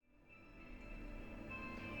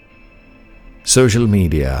Social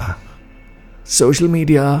media. Social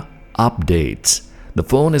media updates. The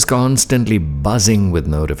phone is constantly buzzing with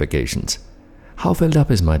notifications. How filled up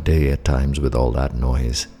is my day at times with all that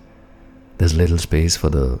noise? There's little space for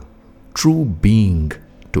the true being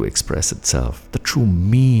to express itself, the true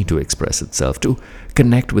me to express itself, to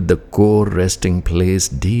connect with the core resting place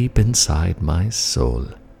deep inside my soul.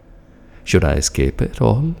 Should I escape it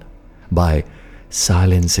all? By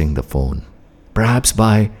silencing the phone. Perhaps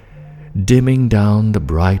by dimming down the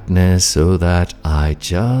brightness so that I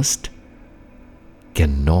just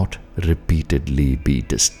cannot repeatedly be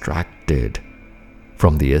distracted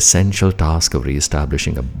from the essential task of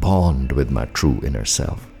reestablishing a bond with my true inner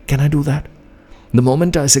self. Can I do that? The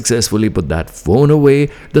moment I successfully put that phone away,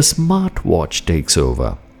 the smartwatch takes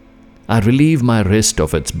over. I relieve my wrist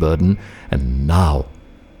of its burden, and now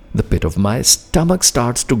the pit of my stomach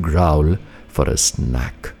starts to growl for a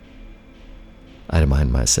snack. I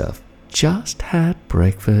remind myself, just had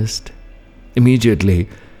breakfast. Immediately,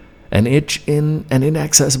 an itch in an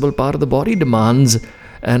inaccessible part of the body demands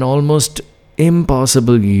an almost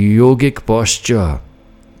impossible yogic posture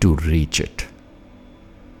to reach it.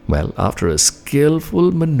 Well, after a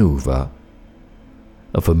skillful maneuver,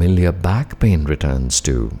 a familiar back pain returns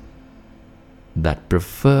to that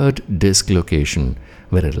preferred disc location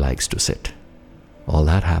where it likes to sit. All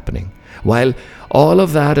that happening. While all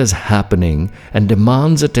of that is happening and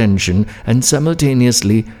demands attention, and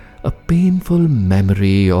simultaneously a painful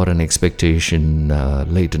memory or an expectation,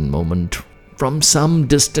 latent moment from some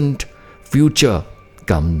distant future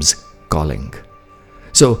comes calling.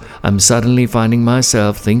 So I'm suddenly finding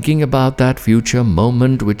myself thinking about that future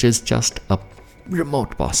moment, which is just a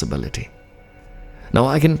remote possibility. Now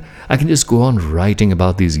I can just go on writing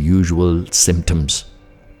about these usual symptoms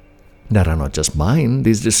that are not just mine,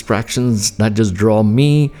 these distractions that just draw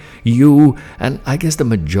me, you, and I guess the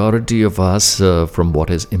majority of us from what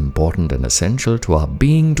is important and essential to our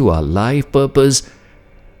being, to our life purpose.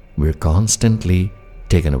 We're constantly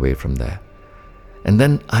taken away from there. And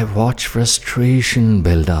then I watch frustration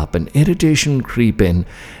build up and irritation creep in,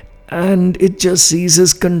 and it just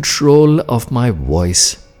seizes control of my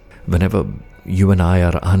voice. Whenever you and I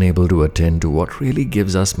are unable to attend to what really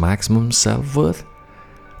gives us maximum self-worth,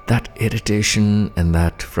 that irritation and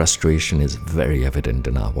that frustration is very evident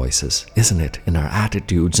in our voices, isn't it? In our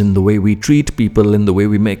attitudes, in the way we treat people, in the way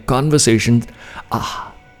we make conversations.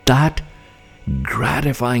 That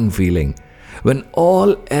gratifying feeling when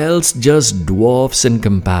all else just dwarfs in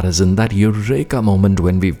comparison, that eureka moment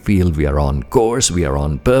when we feel we are on course, we are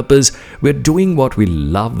on purpose, we're doing what we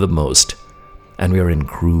love the most, and we're in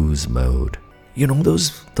cruise mode. You know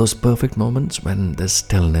those perfect moments when there's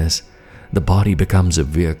stillness, the body becomes a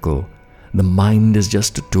vehicle, the mind is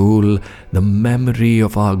just a tool, the memory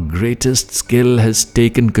of our greatest skill has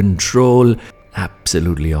taken control,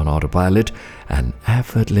 absolutely on autopilot, and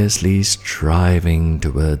effortlessly striving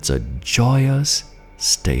towards a joyous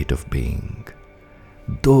state of being.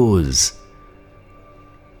 Those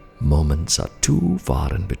moments are too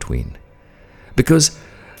far in between. Because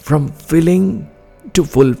from filling to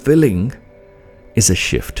fulfilling is a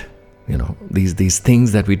shift. These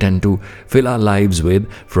things that we tend to fill our lives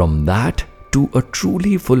with, from that to a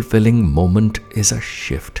truly fulfilling moment is a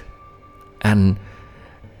shift. And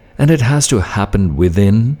it has to happen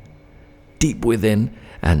within, deep within,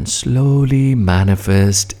 and slowly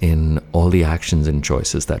manifest in all the actions and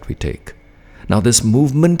choices that we take. Now, this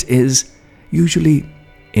movement is usually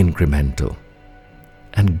incremental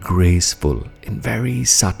and graceful in very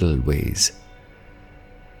subtle ways.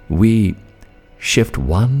 We shift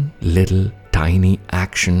one little tiny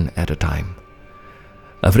action at a time.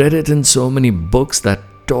 I've read it in so many books that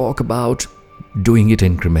talk about doing it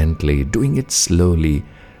incrementally, doing it slowly.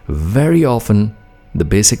 Very often, the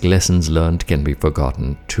basic lessons learned can be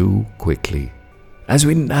forgotten too quickly as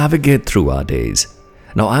we navigate through our days.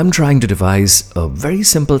 Now, I'm trying to devise a very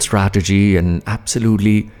simple strategy and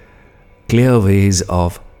absolutely clear ways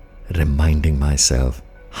of reminding myself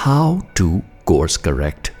how to course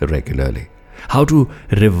correct regularly, how to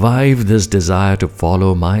revive this desire to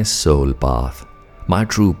follow my soul path, my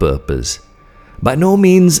true purpose. By no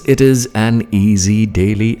means it is an easy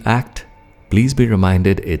daily act. Please be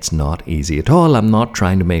reminded, it's not easy at all. I'm not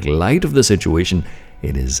trying to make light of the situation.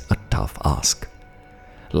 It is a tough ask.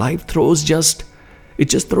 Life throws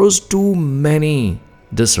too many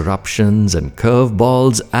disruptions and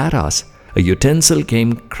curveballs at us. A utensil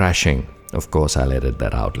came crashing. Of course, I'll edit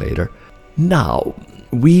that out later. Now,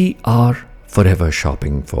 we are forever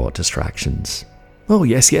shopping for distractions. Oh,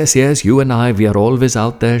 yes, you and I, we are always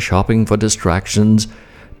out there shopping for distractions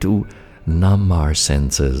to numb our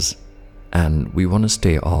senses. And we want to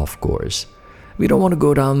stay off course. We don't want to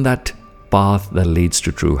go down that path that leads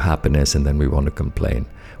to true happiness and then we want to complain.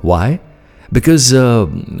 Why? Because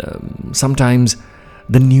sometimes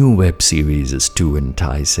the new web series is too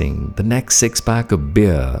enticing. The next six-pack of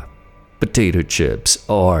beer, potato chips,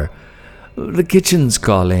 or the kitchen's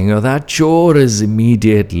calling, or that chore is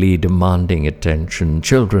immediately demanding attention.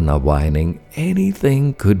 Children are whining.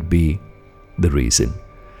 Anything could be the reason.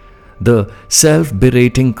 The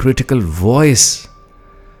self-berating critical voice,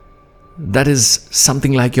 that is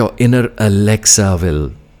something like your inner Alexa,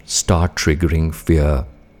 will start triggering fear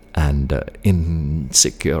and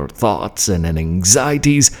insecure thoughts and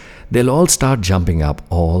anxieties. They'll all start jumping up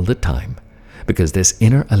all the time because this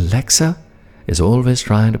inner Alexa is always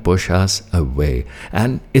trying to push us away,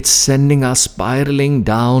 and it's sending us spiraling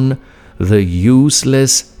down the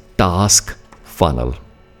useless task funnel.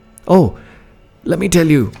 Oh, let me tell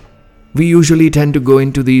you, we usually tend to go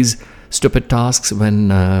into these stupid tasks when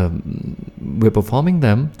we're performing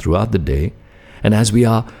them throughout the day, and as we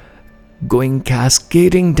are going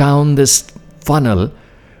cascading down this funnel,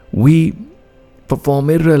 we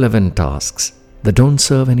perform irrelevant tasks that don't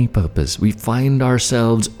serve any purpose. We find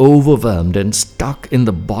ourselves overwhelmed and stuck in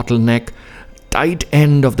the bottleneck, tight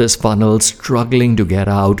end of this funnel, struggling to get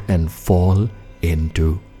out and fall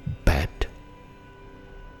into bed.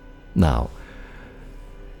 Now,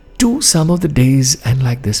 do some of the days end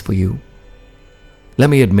like this for you? Let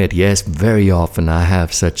me admit, yes, very often I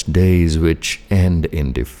have such days which end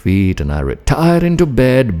in defeat, and I retire into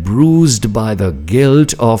bed bruised by the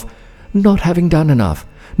guilt of not having done enough,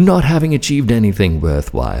 not having achieved anything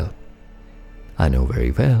worthwhile. I know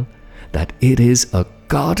very well that it is a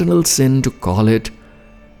cardinal sin to call it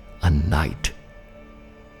a night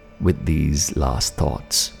with these last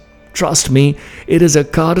thoughts. Trust me, it is a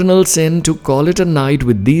cardinal sin to call it a night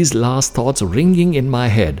with these last thoughts ringing in my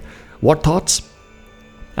head. What thoughts?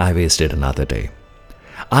 I wasted another day.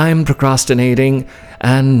 I'm procrastinating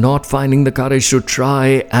and not finding the courage to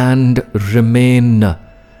try and remain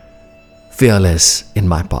fearless in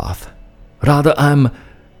my path. Rather, I'm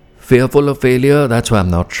fearful of failure, that's why I'm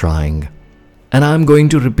not trying. And I'm going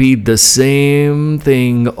to repeat the same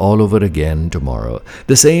thing all over again tomorrow.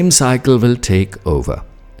 The same cycle will take over.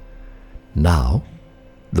 Now,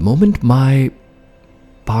 the moment my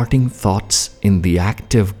parting thoughts in the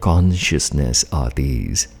active consciousness are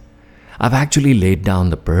these, I've actually laid down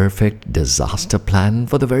the perfect disaster plan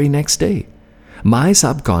for the very next day. My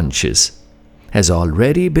subconscious has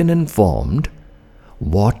already been informed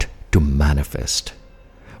what to manifest,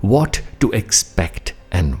 what to expect,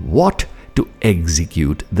 and what to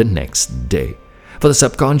execute the next day. For the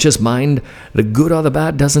subconscious mind, the good or the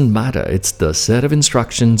bad doesn't matter. It's the set of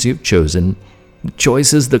instructions you've chosen, the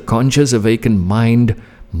choices the conscious awakened mind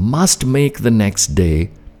must make the next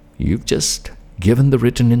day. You've just given the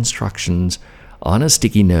written instructions on a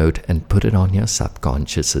sticky note and put it on your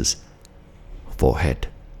subconscious's forehead.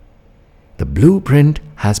 The blueprint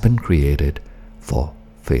has been created for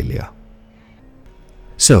failure.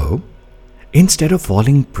 So, instead of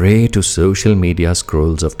falling prey to social media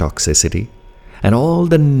scrolls of toxicity and all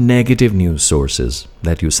the negative news sources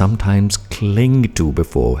that you sometimes cling to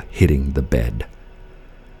before hitting the bed,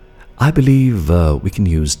 I believe we can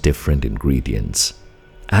use different ingredients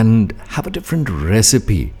and have a different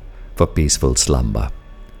recipe for peaceful slumber.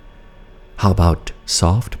 How about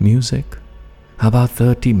soft music? How about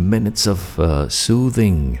 30 minutes of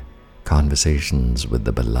soothing conversations with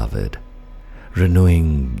the beloved?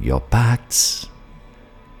 Renewing your pacts,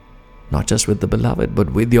 not just with the beloved,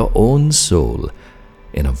 but with your own soul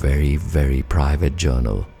in a very, very private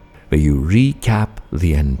journal where you recap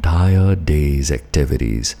the entire day's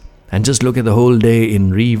activities and just look at the whole day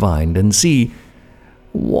in rewind and see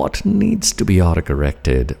what needs to be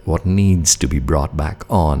autocorrected, what needs to be brought back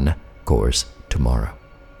on course tomorrow.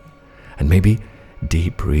 And maybe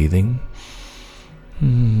deep breathing,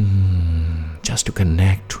 just to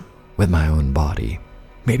connect with my own body.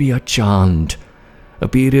 Maybe a chant, a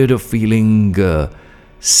period of feeling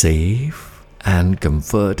safe and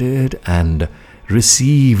comforted and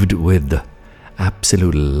received with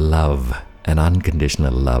absolute love and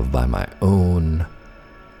unconditional love by my own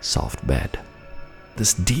soft bed.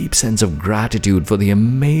 This deep sense of gratitude for the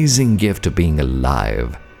amazing gift of being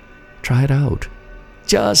alive. Try it out.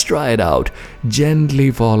 Just try it out. Gently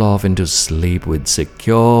fall off into sleep with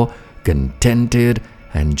secure, contented,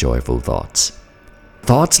 and joyful thoughts.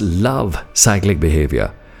 Thoughts love cyclic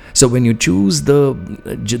behavior. So when you choose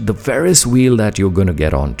the Ferris wheel that you're going to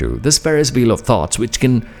get onto, this Ferris wheel of thoughts, which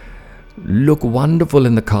can look wonderful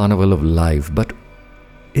in the carnival of life, but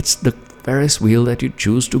it's the Ferris wheel that you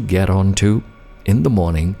choose to get onto in the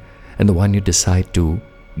morning and the one you decide to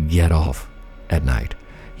get off at night.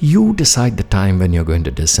 You decide the time when you're going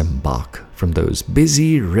to disembark from those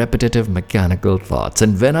busy, repetitive, mechanical thoughts.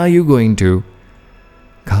 And when are you going to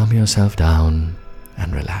calm yourself down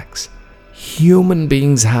and relax? Human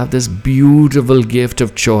beings have this beautiful gift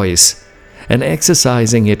of choice, and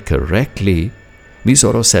exercising it correctly, we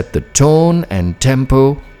sort of set the tone and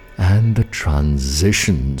tempo and the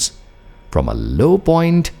transitions from a low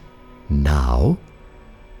point now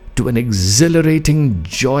to an exhilarating,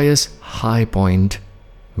 joyous high point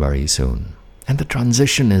very soon. And the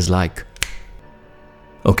transition is like,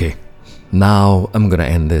 okay, now I'm going to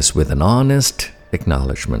end this with an honest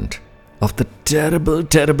acknowledgement of the terrible,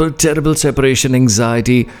 terrible, terrible separation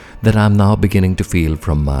anxiety that I'm now beginning to feel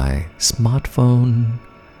from my smartphone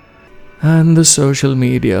and the social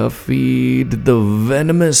media feed, the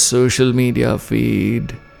venomous social media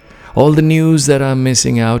feed. All the news that I'm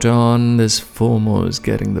missing out on, this FOMO is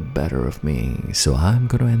getting the better of me. So I'm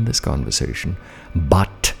going to end this conversation.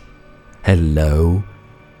 But, hello,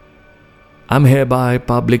 I'm hereby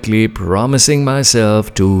publicly promising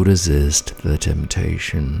myself to resist the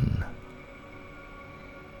temptation.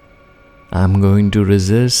 I'm going to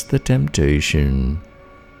resist the temptation.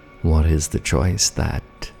 What is the choice that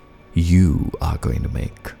you are going to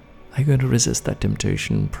make? Are you going to resist that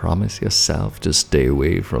temptation? Promise yourself to stay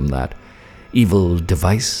away from that evil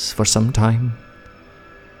device for some time?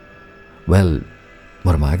 Well,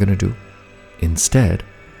 what am I going to do? Instead,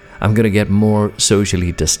 I'm going to get more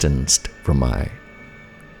socially distanced from my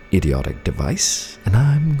idiotic device, and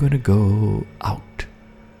I'm going to go out.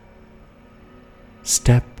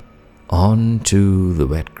 Step onto the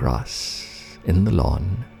wet grass in the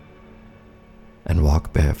lawn and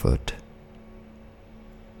walk barefoot.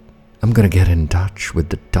 I'm going to get in touch with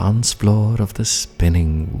the dance floor of the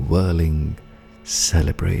spinning, whirling,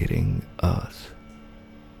 celebrating earth.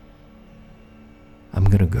 I'm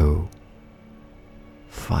going to go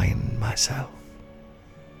find myself.